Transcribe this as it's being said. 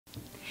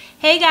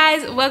Hey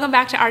guys, welcome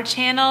back to our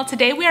channel.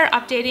 Today we are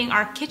updating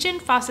our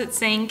kitchen faucet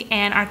sink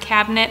and our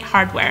cabinet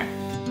hardware.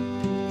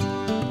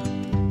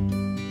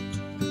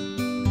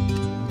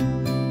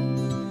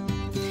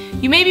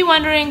 You may be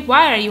wondering,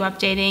 why are you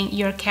updating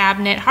your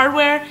cabinet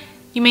hardware?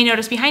 You may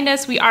notice behind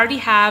us we already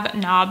have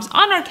knobs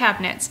on our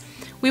cabinets.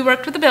 We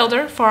worked with a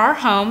builder for our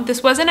home.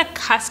 This wasn't a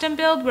custom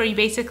build where you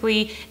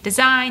basically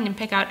design and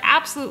pick out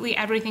absolutely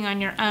everything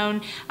on your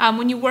own.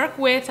 When you work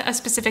with a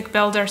specific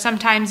builder,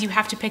 sometimes you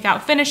have to pick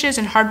out finishes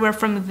and hardware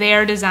from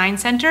their design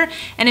center.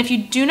 And if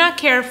you do not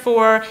care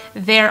for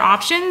their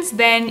options,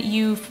 then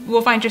you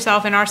will find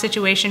yourself in our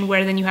situation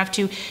where then you have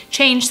to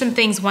change some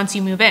things once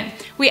you move in.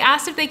 We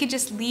asked if they could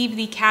just leave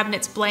the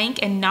cabinets blank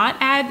and not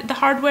add the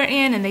hardware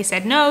in, and they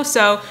said no,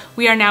 so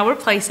we are now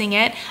replacing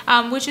it,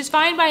 which is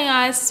fine by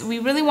us. We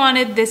really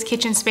wanted this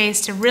kitchen space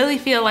to really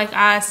feel like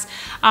us.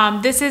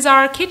 This is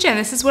our kitchen.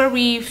 This is where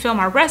we film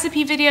our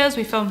recipe videos.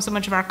 We film so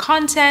much of our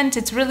content.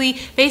 It's really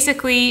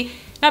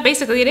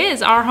it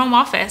is our home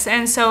office.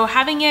 And so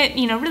having it,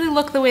 really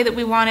look the way that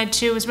we wanted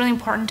to was really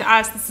important to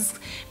us. This is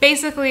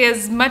basically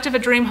as much of a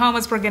dream home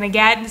as we're gonna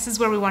get. This is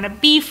where we wanna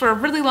be for a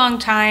really long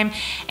time.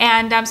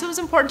 And so it was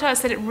important to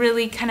us that it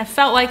really kind of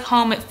felt like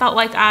home, it felt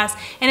like us.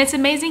 And it's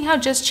amazing how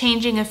just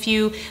changing a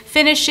few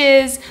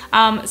finishes,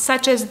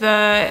 such as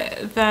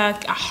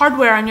the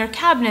hardware on your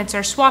cabinets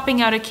or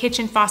swapping out a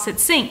kitchen faucet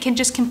sink can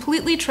just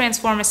completely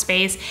transform a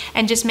space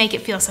and just make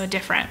it feel so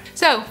different.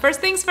 So first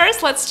things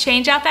first, let's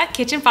change out that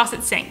kitchen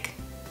faucet sink.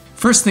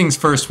 First things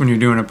first, when you're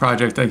doing a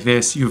project like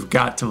this, you've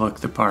got to look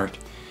the part.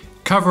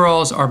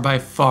 Coveralls are by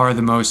far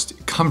the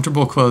most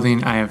comfortable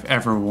clothing I have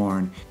ever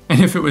worn. And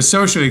if it was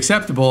socially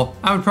acceptable,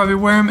 I would probably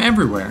wear them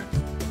everywhere.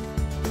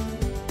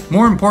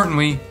 More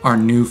importantly, our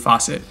new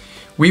faucet.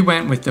 We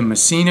went with the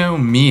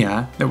Messino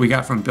Mia that we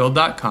got from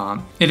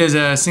build.com. It is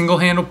a single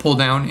handle pull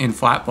down in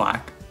flat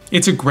black.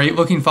 It's a great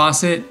looking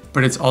faucet,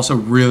 but it's also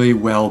really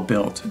well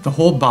built. The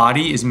whole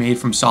body is made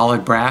from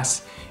solid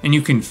brass, and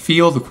you can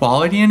feel the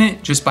quality in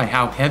it just by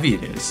how heavy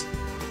it is.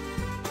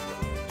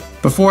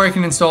 Before I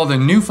can install the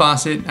new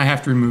faucet, I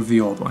have to remove the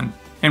old one.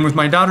 And with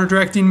my daughter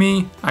directing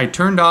me, I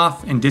turned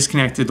off and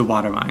disconnected the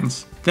water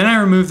lines. Then I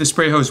removed the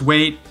spray hose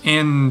weight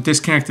and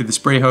disconnected the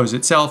spray hose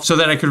itself so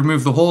that I could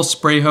remove the whole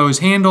spray hose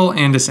handle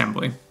and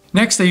assembly.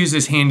 Next, I used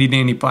this handy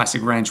dandy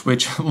plastic wrench,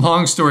 which,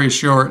 long story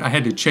short, I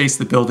had to chase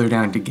the builder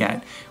down to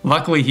get.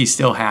 Luckily, he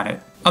still had it.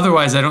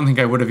 Otherwise, I don't think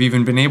I would have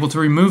even been able to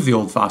remove the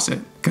old faucet,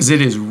 because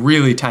it is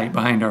really tight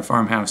behind our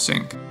farmhouse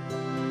sink.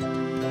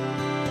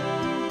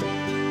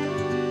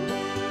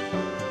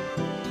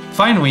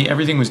 Finally,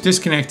 everything was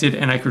disconnected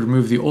and I could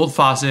remove the old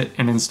faucet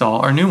and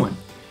install our new one.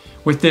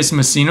 With this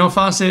Messino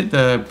faucet,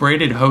 the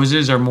braided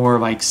hoses are more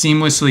like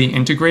seamlessly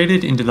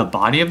integrated into the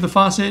body of the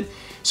faucet,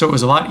 so it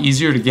was a lot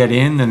easier to get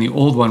in than the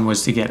old one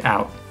was to get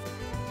out.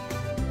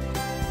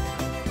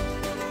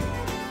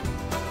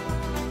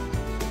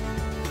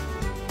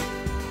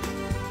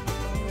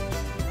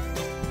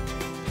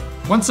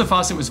 Once the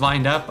faucet was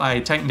lined up, I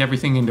tightened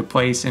everything into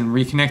place and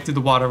reconnected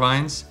the water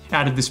lines,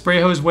 added the spray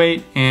hose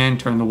weight, and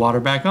turned the water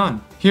back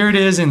on. Here it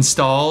is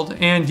installed,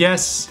 and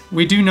yes,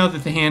 we do know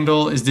that the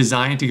handle is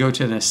designed to go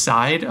to the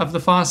side of the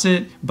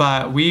faucet,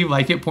 but we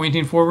like it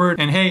pointing forward,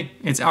 and hey,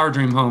 it's our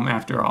dream home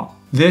after all.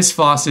 This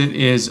faucet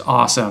is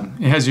awesome.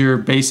 It has your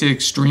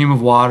basic stream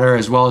of water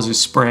as well as a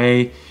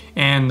spray,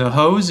 and the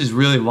hose is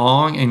really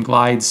long and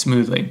glides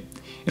smoothly.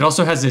 It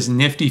also has this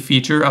nifty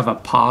feature of a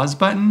pause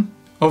button.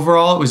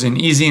 Overall, it was an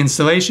easy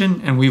installation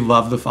and we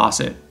love the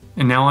faucet.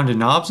 And now on to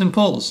knobs and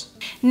pulls.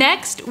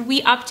 Next,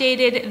 we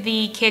updated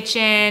the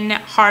kitchen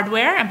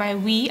hardware, and by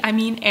we, I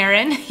mean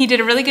Aaron. He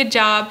did a really good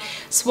job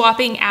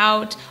swapping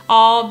out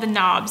all the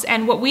knobs,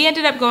 and what we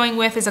ended up going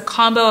with is a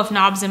combo of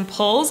knobs and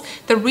pulls.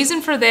 The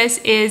reason for this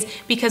is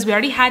because we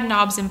already had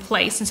knobs in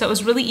place, and so it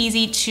was really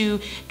easy to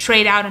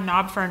trade out a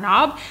knob for a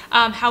knob.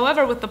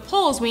 However, with the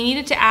pulls, we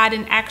needed to add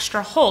an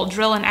extra hole,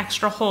 drill an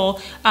extra hole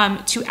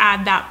to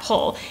add that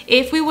pull.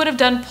 If we would have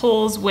done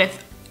pulls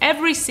with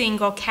every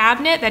single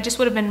cabinet, that just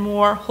would have been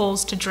more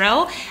holes to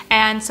drill.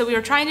 And so we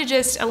were trying to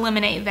just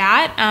eliminate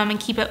that and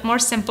keep it more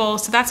simple.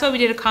 So that's why we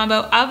did a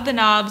combo of the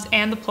knobs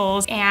and the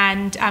pulls.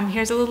 And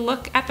here's a little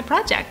look at the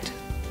project.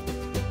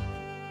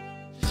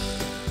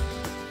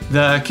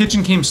 The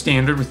kitchen came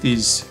standard with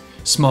these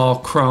small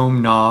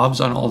chrome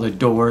knobs on all the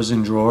doors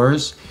and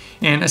drawers.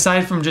 And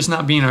aside from just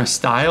not being our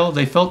style,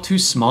 they felt too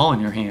small in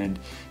your hand.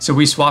 So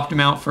we swapped them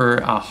out for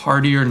a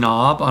hardier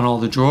knob on all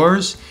the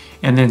drawers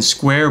and then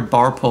square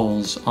bar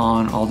pulls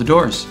on all the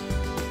doors.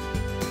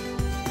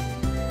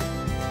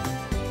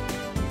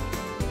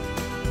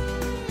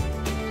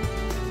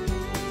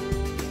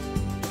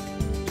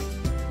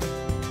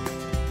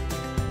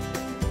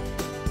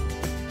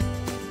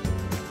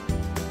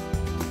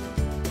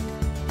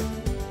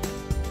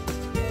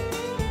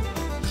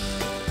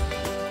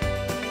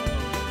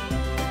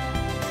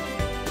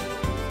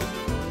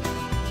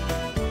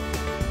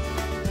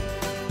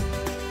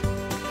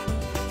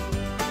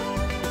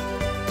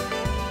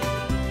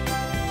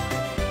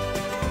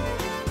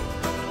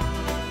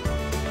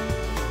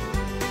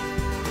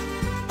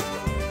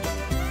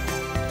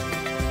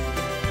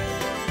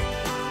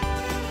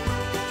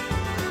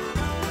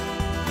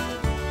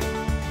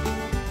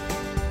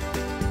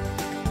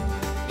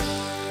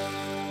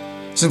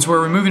 Since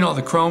we're removing all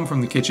the chrome from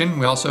the kitchen,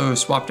 we also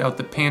swapped out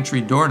the pantry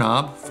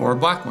doorknob for a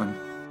black one.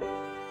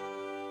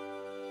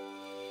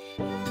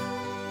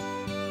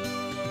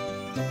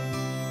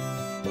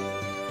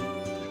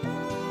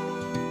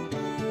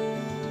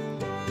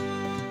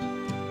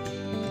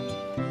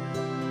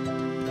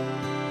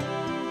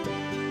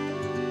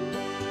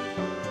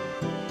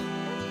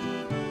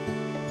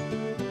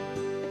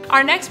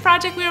 Our next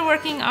project we are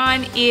working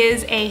on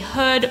is a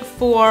hood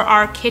for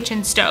our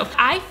kitchen stove.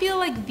 I feel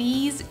like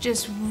these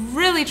just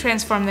really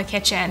transform the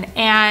kitchen,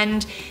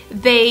 and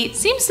they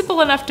seem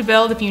simple enough to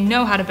build if you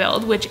know how to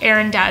build, which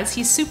Aaron does.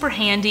 He's super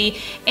handy,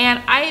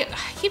 and I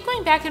keep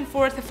going back and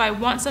forth if I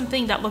want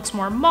something that looks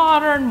more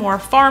modern, more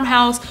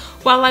farmhouse.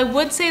 While I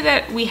would say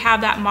that we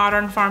have that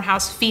modern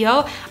farmhouse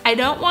feel, I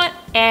don't want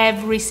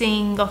every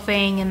single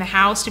thing in the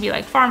house to be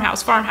like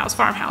farmhouse, farmhouse,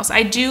 farmhouse.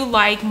 I do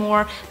like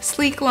more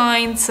sleek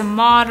lines, some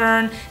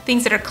modern,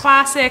 things that are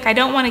classic. I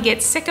don't want to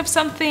get sick of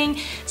something.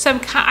 So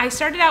I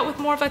started out with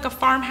more of like a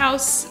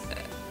farmhouse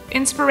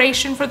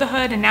inspiration for the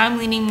hood, and now I'm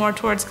leaning more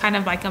towards kind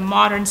of like a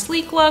modern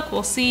sleek look.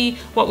 We'll see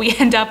what we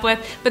end up with,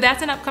 but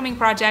that's an upcoming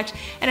project.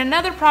 And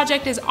another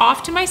project is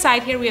off to my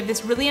side here. We have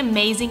this really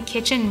amazing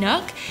kitchen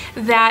nook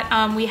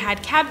that we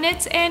had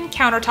cabinets and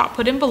countertop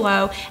put in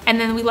below, and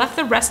then we left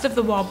the rest of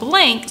the wall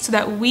blank so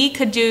that we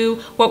could do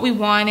what we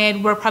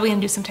wanted. We're probably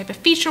gonna do some type of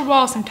feature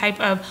wall, some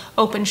type of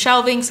open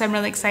shelving, so I'm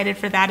really excited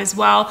for that as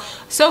well.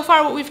 So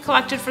far what we've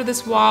collected for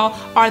this wall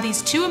are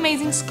these two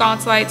amazing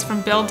sconce lights from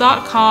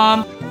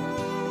build.com.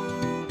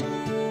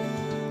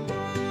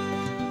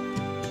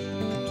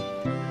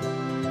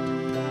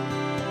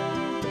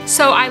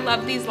 So I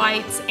love these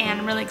lights and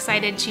I'm really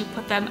excited to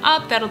put them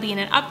up. That'll be in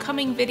an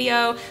upcoming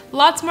video.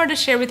 Lots more to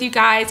share with you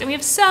guys, and we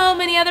have so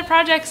many other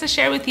projects to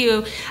share with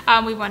you.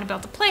 We want to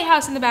build a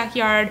playhouse in the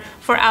backyard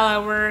for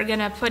Ella. We're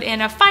gonna put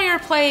in a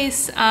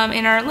fireplace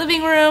in our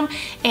living room,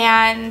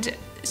 and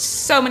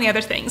so many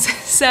other things.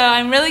 So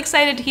I'm really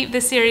excited to keep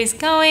this series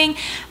going.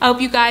 I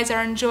hope you guys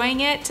are enjoying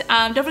it.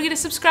 Don't forget to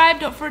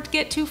subscribe. Don't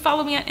forget to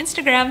follow me on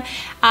Instagram.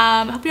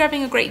 Hope you're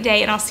having a great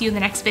day, and I'll see you in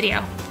the next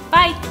video.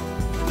 Bye.